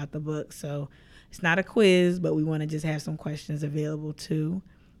interesting about the book. So it's not a quiz, but we want to just have some questions available too.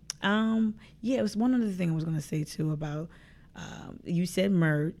 It was one other thing I was going to say too about, you said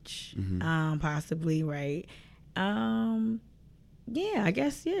merch, possibly, right? I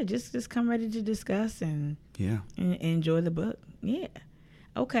guess, just come ready to discuss and enjoy the book. Yeah.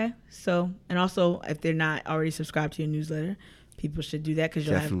 Okay. So, and also if they're not already subscribed to your newsletter, people should do that because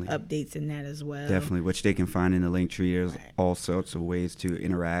you'll have updates in that as well. Definitely, which they can find in the link tree. There's all sorts of ways to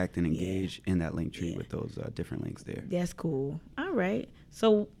interact and engage in that link tree with those different links there. That's cool. All right.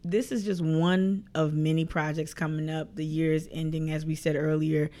 So this is just one of many projects coming up. The year is ending, as we said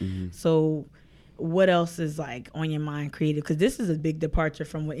earlier. So what else is like on your mind creative? Because this is a big departure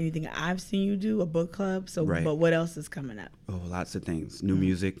from anything I've seen you do, a book club. So, but what else is coming up? Oh, lots of things. New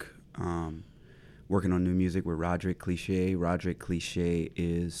music. Working on new music with Roderick Cliche. Roderick Cliche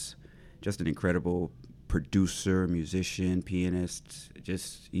is just an incredible producer, musician, pianist.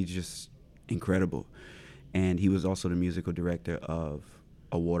 He's just incredible. And he was also the musical director of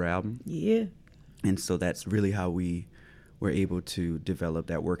a Water album. Yeah. And so that's really how we were able to develop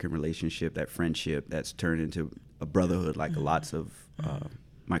that working relationship, that friendship that's turned into a brotherhood, like lots of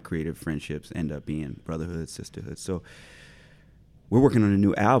my creative friendships end up being brotherhood, sisterhood. So we're working on a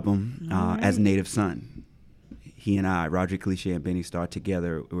new album as Native Son. He and I, Roger Cliche and Benny Starr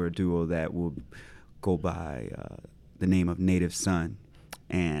together, we're a duo that will go by the name of Native Son.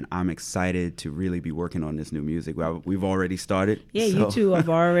 And I'm excited to really be working on this new music. We've already started. Yeah, so. You two have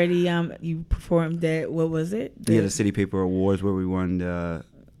already, you performed that, what was it? The City Paper Awards, where we won the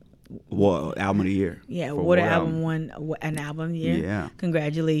Album of the Year. Yeah, Water Album won an Album of the Year. Yeah.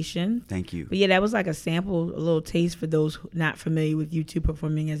 Congratulations. Thank you. But yeah, that was like a sample, a little taste for those not familiar with you two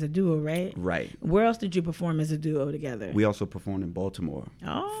performing as a duo, right? Right. Where else did you perform as a duo together? We also performed in Baltimore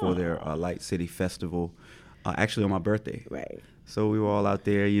for their Light City Festival, actually on my birthday. Right. So we were all out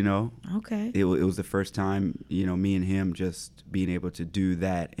there, you know. Okay. It was the first time, you know, me and him just being able to do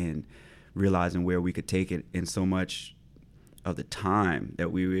that and realizing where we could take it, and so much of the time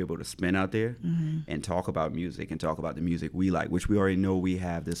that we were able to spend out there and talk about music and talk about the music we like, which we already know we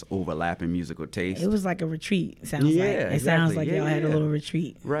have this overlapping musical taste. It was like a retreat, sounds like. It sounds like y'all had a little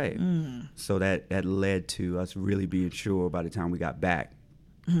retreat. Right. So that led to us really being sure by the time we got back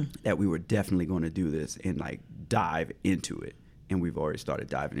that we were definitely going to do this and like dive into it. And we've already started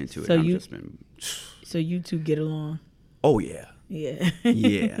diving into it. So you two get along? Oh, yeah. Yeah.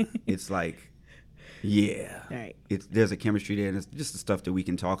 Yeah. It's like, yeah. Right. There's a chemistry there, and it's just the stuff that we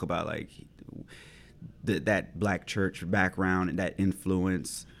can talk about, like that black church background and that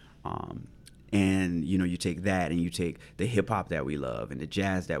influence. And, you know, you take that and you take the hip-hop that we love and the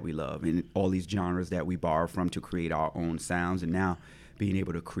jazz that we love and all these genres that we borrow from to create our own sounds, and now being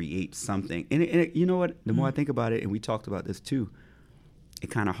able to create something. And you know what? The more I think about it, and we talked about this too, it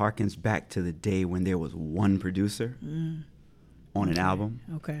kind of harkens back to the day when there was one producer on an album.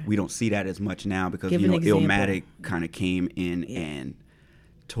 Okay. We don't see that as much now because, Give you know, an example. Illmatic kind of came in and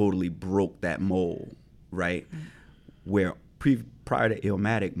totally broke that mold, right? Where prior to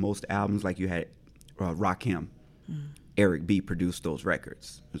Illmatic, most albums, like you had Rakim, Eric B produced those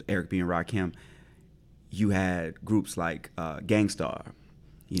records. It was Eric B and Rakim. You had groups like Gangstar,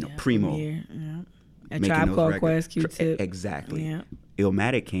 you know, Primo. A Tribe Called Quest, Q-Tip. Exactly. Yeah.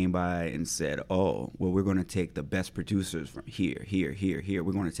 Illmatic came by and said, oh, well, we're going to take the best producers from here.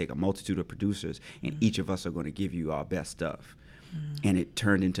 We're going to take a multitude of producers, and each of us are going to give you our best stuff. And it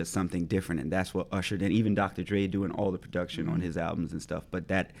turned into something different, and that's what ushered in, even Dr. Dre doing all the production on his albums and stuff. But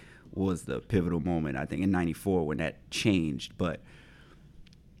that was the pivotal moment, I think, in '94 when that changed. But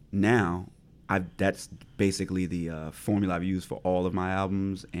now, that's basically the formula I've used for all of my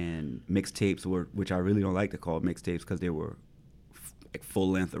albums, and mixtapes, which I really don't like to call mixtapes because they were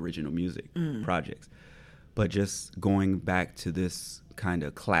full-length original music projects. But just going back to this kind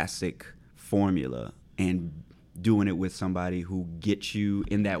of classic formula and doing it with somebody who gets you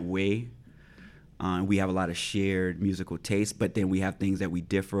in that way. We have a lot of shared musical taste, but then we have things that we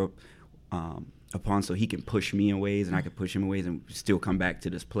differ upon, so he can push me in ways and I can push him in ways and still come back to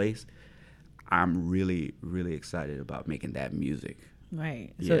this place. I'm really, really excited about making that music.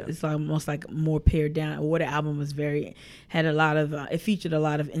 Right. So it's almost like more pared down. What album was had a lot of, it featured a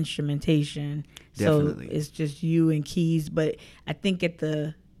lot of instrumentation. Definitely. So it's just you and keys. But I think at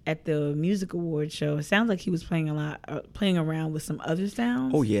the music award show, it sounds like he was playing around with some other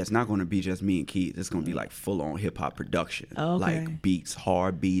sounds. Oh yeah, it's not going to be just me and keys. It's going to be like full on hip hop production, like beats,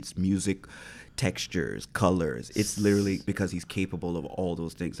 hard beats, music, textures, colors. It's literally because he's capable of all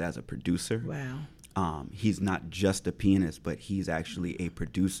those things as a producer. Wow. He's not just a pianist, but he's actually a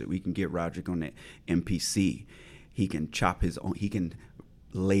producer. We can get Roderick on the MPC. He can chop his own. He can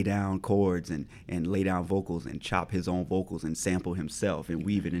lay down chords and lay down vocals and chop his own vocals and sample himself and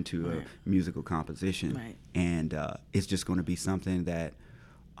weave it into a musical composition. Right. And it's just going to be something that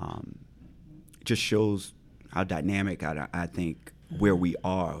just shows how dynamic I think where we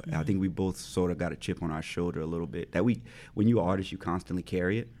are. I think we both sort of got a chip on our shoulder a little bit. That when you're an artist, you constantly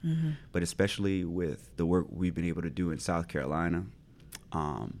carry it. But especially with the work we've been able to do in South Carolina,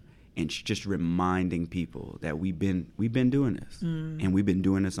 and just reminding people that we've been doing this, and we've been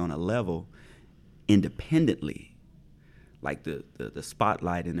doing this on a level independently. Like the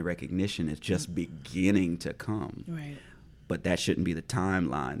spotlight and the recognition is just beginning to come. Right. But that shouldn't be the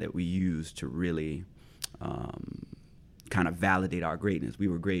timeline that we use to really kind of validate our greatness. We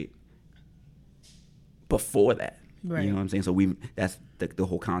were great before that. Right. You know what I'm saying? So that's the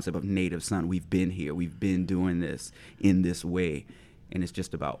whole concept of Native Son. We've been here. We've been doing this in this way. And it's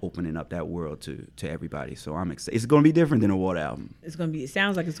just about opening up that world to everybody. So I'm excited. It's going to be different than a Water album. It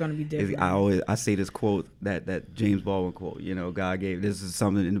sounds like it's going to be different. I say this quote, that James Baldwin quote, you know, this is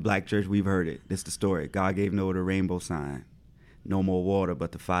something in the black church, we've heard it. This is the story. God gave Noah the rainbow sign. No more water,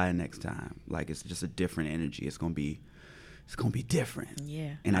 but the fire next time. Like, it's just a different energy. It's going to be it's going to be different.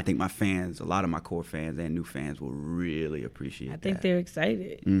 Yeah. And I think my fans, a lot of my core fans and new fans will really appreciate that. I think they're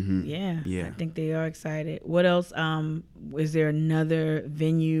excited. Mm-hmm. Yeah. I think they are excited. What else? Is there another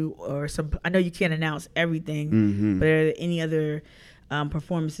venue or some? I know you can't announce everything, but are there any other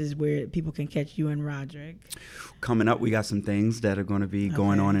performances where people can catch you and Roderick? Coming up, we got some things that are going to be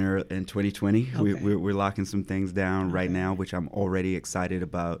going on in 2020. Okay. We're locking some things down right now, which I'm already excited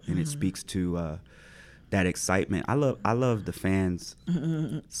about, and it speaks to that excitement. I love the fans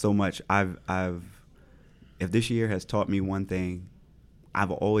so much. If this year has taught me one thing,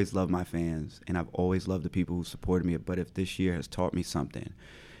 I've always loved my fans, and I've always loved the people who supported me. But if this year has taught me something,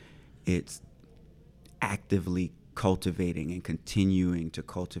 it's actively cultivating and continuing to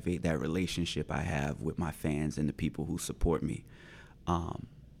cultivate that relationship I have with my fans and the people who support me,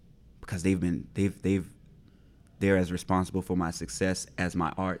 because they're as responsible for my success as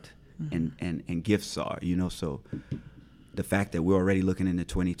my art and gifts are, so the fact that we're already looking into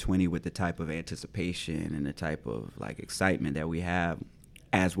 2020 with the type of anticipation and the type of like excitement that we have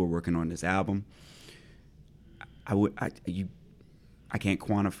as we're working on this album, I can't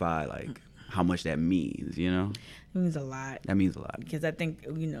quantify like how much that means, It means a lot. That means a lot. Because I think,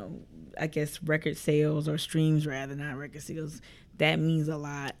 I guess record sales or streams rather, not record sales, that means a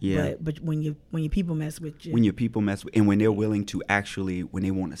lot. Yeah. But when your people mess with you. When your people mess with, and when they're willing to actually, when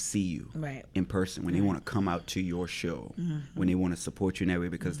they want to see you in person, when they want to come out to your show, when they want to support you in that way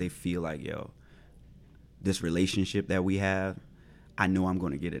because they feel like, this relationship that we have, I know I'm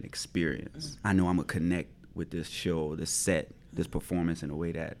going to get an experience. I know I'm going to connect with this show, this set, this performance in a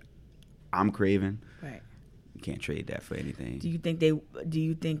way that I'm craving. Right. You can't trade that for anything. Do you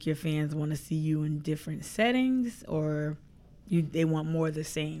think your fans want to see you in different settings, or they want more of the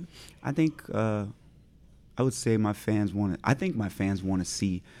same? I think I would say my fans want to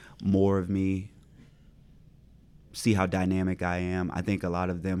see more of me, see how dynamic I am. I think a lot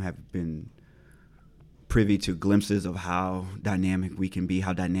of them have been privy to glimpses of how dynamic we can be,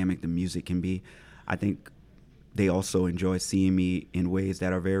 how dynamic the music can be. I think they also enjoy seeing me in ways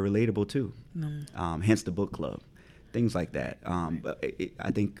that are very relatable too. Hence the book club, things like that. But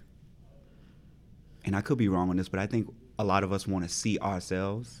I think, and I could be wrong on this, but I think a lot of us want to see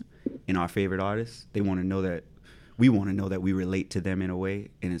ourselves in our favorite artists. They want to know that we relate to them in a way,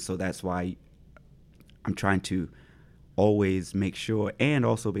 and so that's why I'm trying to always make sure, and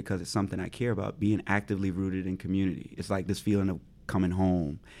also because it's something I care about, being actively rooted in community. It's like this feeling of coming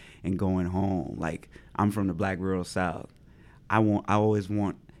home and going home. Like, I'm from the Black rural South. I always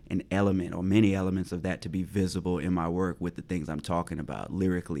want an element or many elements of that to be visible in my work with the things I'm talking about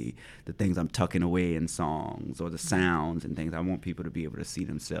lyrically, the things I'm tucking away in songs or the sounds and things. I want people to be able to see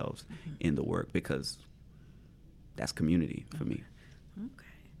themselves in the work because that's community for me. Okay.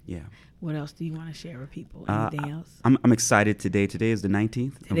 Yeah. What else do you want to share with people? Anything else? I'm excited today. Today is the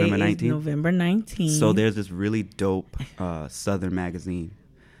 19th, November 19th. Today is November 19th. So there's this really dope Southern magazine.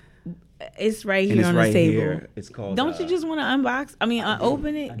 It's right here on the table. Here. It's called. Don't you just want to unbox? I mean,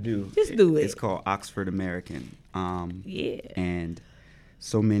 open it. I do. Just do it. It's called Oxford American. Yeah. And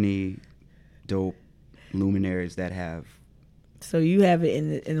so many dope luminaries that have. So you have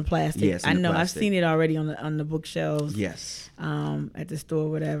it in the plastic. Yes, I know. plastic. I've seen it already on the bookshelves. Yes. At the store,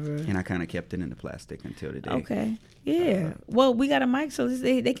 whatever. And I kind of kept it in the plastic until today. Okay. Yeah. Well, we got a mic, so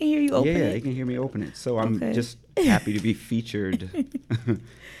they can hear you open it. Yeah, they can hear me open it. So I'm just happy to be featured.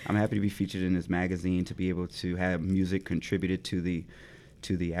 I'm happy to be featured in this magazine, to be able to have music contributed to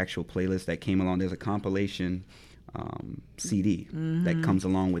the actual playlist that came along. There's a compilation CD that comes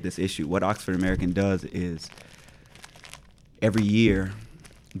along with this issue. What Oxford American does is every year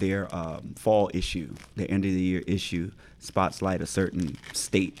their fall issue, their end of the year issue, spotlight a certain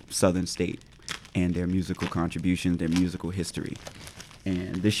state, southern state, and their musical contributions, their musical history.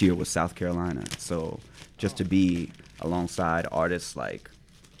 And this year was South Carolina. So just to be alongside artists like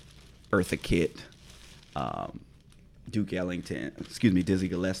Eartha Kitt, Duke Ellington, Dizzy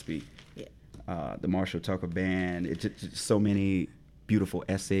Gillespie, the Marshall Tucker Band, it's just so many beautiful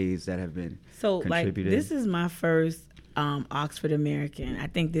essays that have been contributed. Like, this is my first Oxford American. I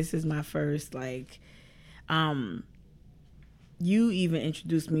think this is my first, you even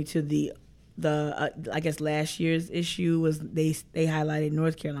introduced me to the I guess last year's issue was they highlighted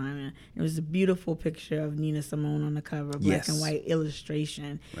North Carolina. It was a beautiful picture of Nina Simone on the cover, black and white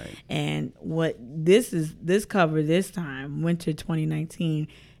illustration. Right. And what this cover this time, winter 2019,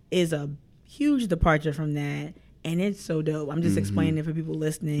 is a huge departure from that. And it's so dope. I'm just explaining it for people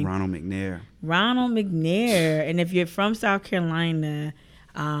listening. Ronald McNair. And if you're from South Carolina,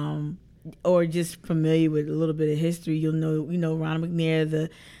 or just familiar with a little bit of history, you'll know, Ronald McNair,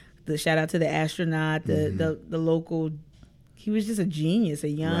 the shout out to the astronaut, the local he was just a genius, a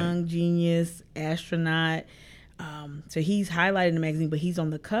young genius astronaut. So he's highlighted in the magazine, but he's on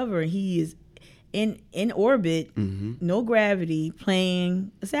the cover, and he is in orbit, no gravity,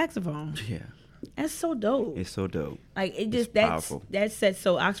 playing a saxophone. Yeah. That's so dope. It's so dope. Like it just powerful. That sets.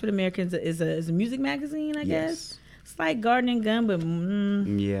 So Oxford American is a music magazine, I guess. It's like Garden and Gun, but a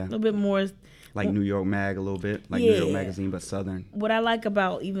little bit more like New York Mag a little bit, like New York Magazine, but Southern. What I like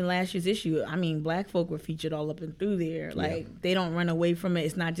about even last year's issue, I mean, black folk were featured all up and through there. Like they don't run away from it.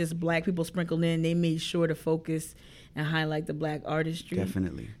 It's not just black people sprinkled in. They made sure to focus and highlight the black artistry.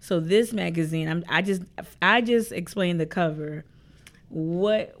 Definitely. So this magazine, I just explained the cover.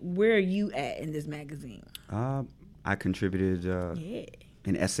 Where are you at in this magazine? I contributed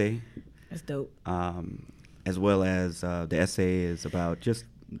an essay. That's dope. As well as the essay is about just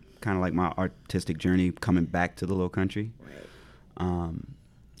kind of like my artistic journey coming back to the Low Country. Right.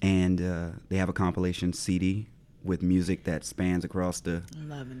 And they have a compilation CD with music that spans across the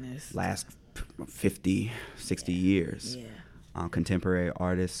last 50, 60 years. Yeah. Contemporary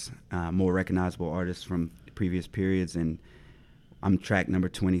artists, more recognizable artists from previous periods. And I'm track number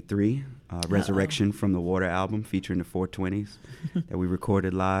 23, Resurrection from the Water album, featuring the 420s that we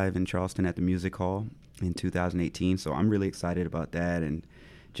recorded live in Charleston at the Music Hall in 2018. So I'm really excited about that, and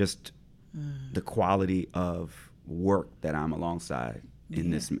just the quality of work that I'm alongside in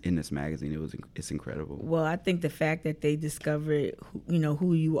this magazine. It's incredible. Well, I think the fact that they discovered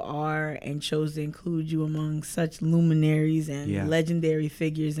who you are and chose to include you among such luminaries and legendary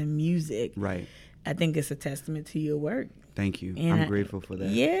figures in music. Right. I think it's a testament to your work. Thank you. And I'm grateful for that.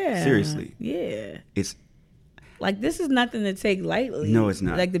 Yeah. Seriously. Yeah. It's like, this is nothing to take lightly. No, it's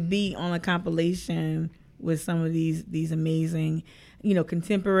not. Like, to be on a compilation with some of these amazing,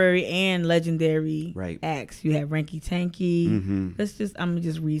 contemporary and legendary acts. You have Ranky Tanky. I'm gonna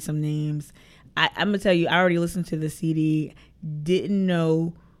just read some names. I'm gonna tell you, I already listened to the CD.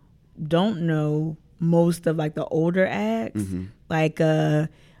 Don't know most of like the older acts, like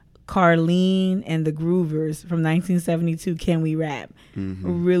Carlene and the Groovers from 1972, Can We Rap? A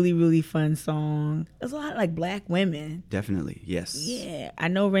really, really fun song. There's a lot of like black women. Definitely, yes. Yeah. I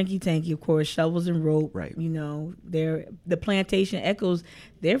know Ranky Tanky, of course, Shovels and Rope. Right. They're the Plantation Echoes,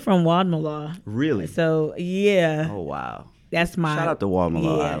 they're from Wadmalaw. Really? So, yeah. Oh, wow. That's my... Shout out to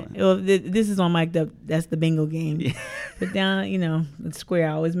Wadmalaw Island. Well, this is on Mic'd Up. That's the bingo game. Yeah. But down, the square,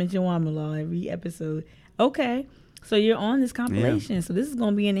 I always mention Wadmalaw every episode. Okay. So you're on this compilation. Yeah. So this is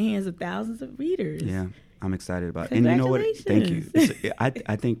going to be in the hands of thousands of readers. Yeah, I'm excited about it. And you know what? Thank you.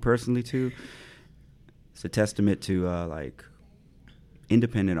 I think personally, too, it's a testament to, like,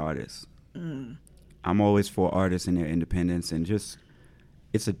 independent artists. I'm always for artists and their independence. And just,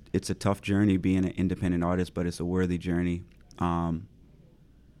 it's a tough journey being an independent artist, but it's a worthy journey. And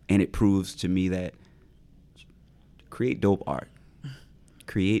it proves to me that create dope art.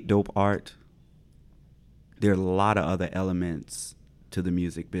 Create dope art. There are a lot of other elements to the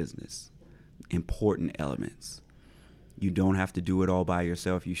music business, important elements. You don't have to do it all by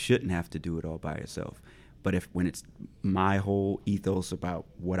yourself. You shouldn't have to do it all by yourself. But when it's my whole ethos about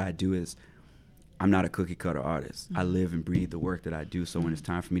what I do is, I'm not a cookie cutter artist. I live and breathe the work that I do. So when it's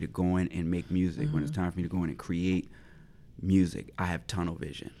time for me to go in and make music, when it's time for me to go in and create music, I have tunnel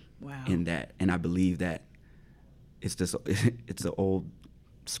vision in that. And I believe that it's an old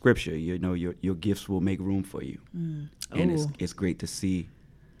scripture, your gifts will make room for you. And it's great to see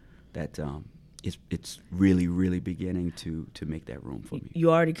that it's really, really beginning to make that room for me.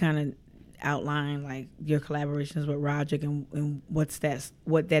 You already kind of outlined like your collaborations with Roderick and what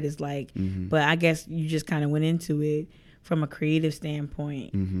that is like, but I guess you just kind of went into it from a creative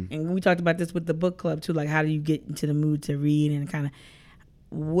standpoint. And we talked about this with the book club too, like how do you get into the mood to read, and kind of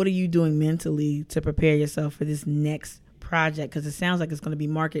what are you doing mentally to prepare yourself for this next project, because it sounds like it's going to be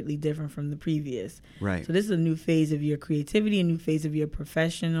markedly different from the previous. Right. So this is a new phase of your creativity, a new phase of your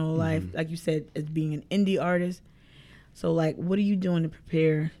professional life, like you said, as being an indie artist. So like, what are you doing to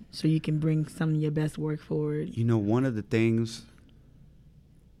prepare so you can bring some of your best work forward? One of the things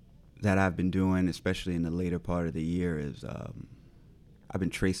that I've been doing, especially in the later part of the year, is I've been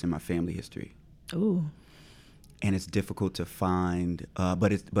tracing my family history. Ooh. And it's difficult to find,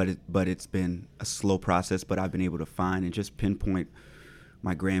 but it's been a slow process. But I've been able to find and just pinpoint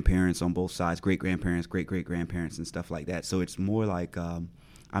my grandparents on both sides, great-grandparents, great-great-grandparents, and stuff like that. So it's more like I'm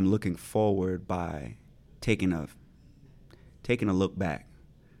looking forward by taking a look back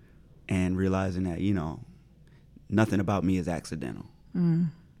and realizing that nothing about me is accidental.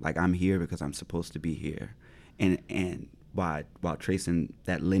 Like, I'm here because I'm supposed to be here, and while tracing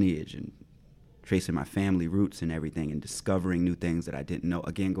that lineage and tracing my family roots and everything, and discovering new things that I didn't know.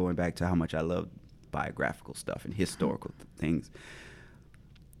 Again, going back to how much I loved biographical stuff and historical things.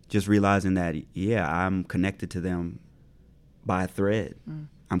 Just realizing that, yeah, I'm connected to them by a thread.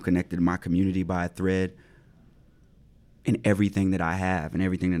 I'm connected to my community by a thread. And everything that I have and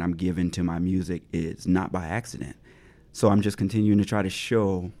everything that I'm given to my music is not by accident. So I'm just continuing to try to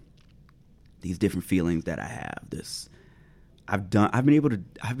show these different feelings that I have. Luckily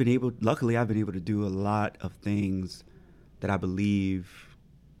I've been able to do a lot of things that I believe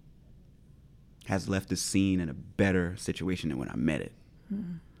has left the scene in a better situation than when I met it.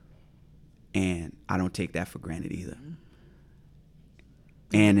 And I don't take that for granted either.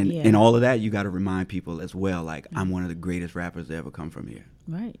 And in all of that, you got to remind people as well, like, I'm one of the greatest rappers to ever come from here.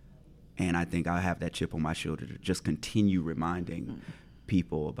 Right. And I think I have that chip on my shoulder to just continue reminding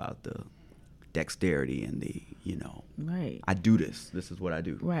people about the dexterity and the, right. I do this. This is what I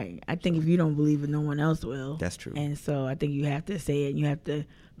do. Right. I think if you don't believe it, no one else will. That's true. And so I think you have to say it. And you have to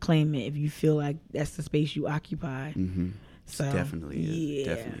claim it if you feel like that's the space you occupy. Mm-hmm. So Definitely is.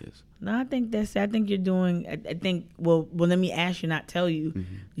 yeah. Definitely is. No, I think you're doing. I think. Well, let me ask you, not tell you. Do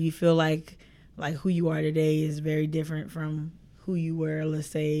you feel like who you are today is very different from who you were, let's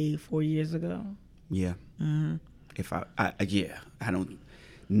say, 4 years ago? Yeah. If I don't.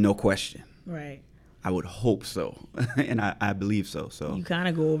 No question. Right. I would hope so, and I believe so. So you kind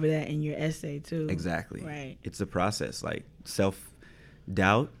of go over that in your essay too. Exactly. Right. It's a process, like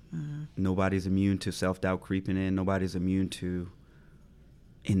self-doubt. Nobody's immune to self-doubt creeping in. Nobody's immune to,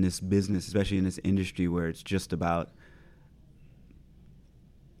 in this business, especially in this industry where it's just about,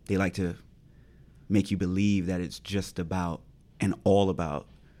 they like to make you believe that it's just about and all about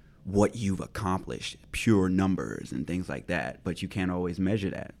what you've accomplished, pure numbers and things like that. But you can't always measure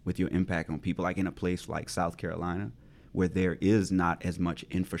that with your impact on people. Like in a place like South Carolina, where there is not as much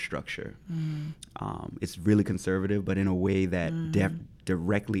infrastructure. It's really conservative, but in a way that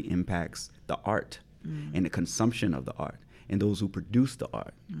directly impacts the art and the consumption of the art and those who produce the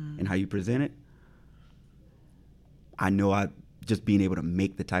art and how you present it. I know just being able to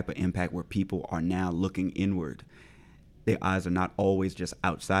make the type of impact where people are now looking inward. Their eyes are not always just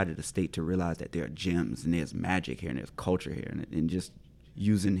outside of the state to realize that there are gems and there's magic here and there's culture here, and just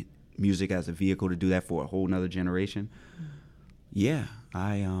using music as a vehicle to do that for a whole nother generation. Yeah,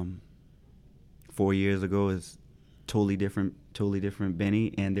 I 4 years ago is totally different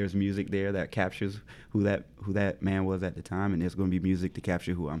Benny, and there's music there that captures who that man was at the time, and there's going to be music to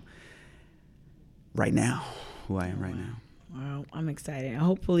capture who I'm right now, who I am right now. Well, I'm excited.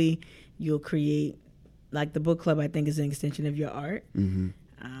 Hopefully you'll create, like the book club, I think is an extension of your art.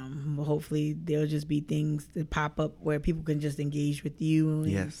 Hopefully there'll just be things that pop up where people can just engage with you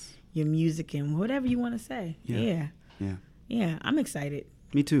and your music and whatever you want to say. Yeah, I'm excited.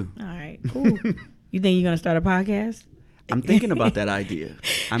 Me too. All right, cool. You think you're going to start a podcast? I'm thinking about that idea.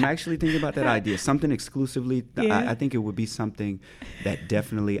 I'm actually thinking about that idea. Something exclusively. I think it would be something that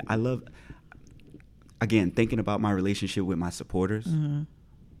definitely I love. Again, thinking about my relationship with my supporters,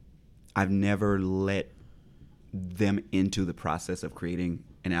 I've never let them into the process of creating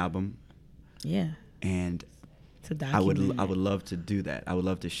an album. Yeah. And I would love to do that. I would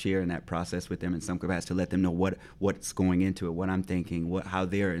love to share in that process with them in some capacity, to let them know what's going into it, what I'm thinking, how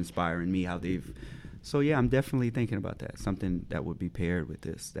they're inspiring me, how they've. So yeah, I'm definitely thinking about that. Something that would be paired with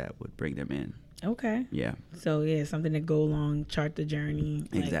this that would bring them in. Okay. Yeah. So yeah, something to go along, chart the journey.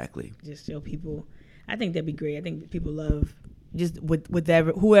 Exactly. Just show people. I think that'd be great. I think people love just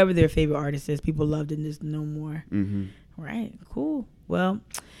whoever their favorite artist is. People love to just know more. Right. Cool. Well,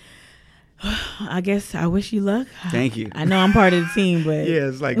 I guess I wish you luck. Thank you. I know I'm part of the team, but yeah,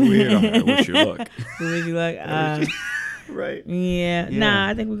 it's like weird. I wish you luck. Wish you luck. Right. Yeah. Nah,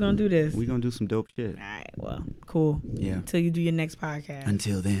 I think we're gonna do this. We're gonna do some dope shit. All right. Well, cool. Yeah. Until you do your next podcast.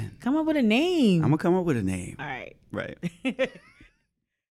 Until then. Come up with a name. I'm gonna come up with a name. All right. Right.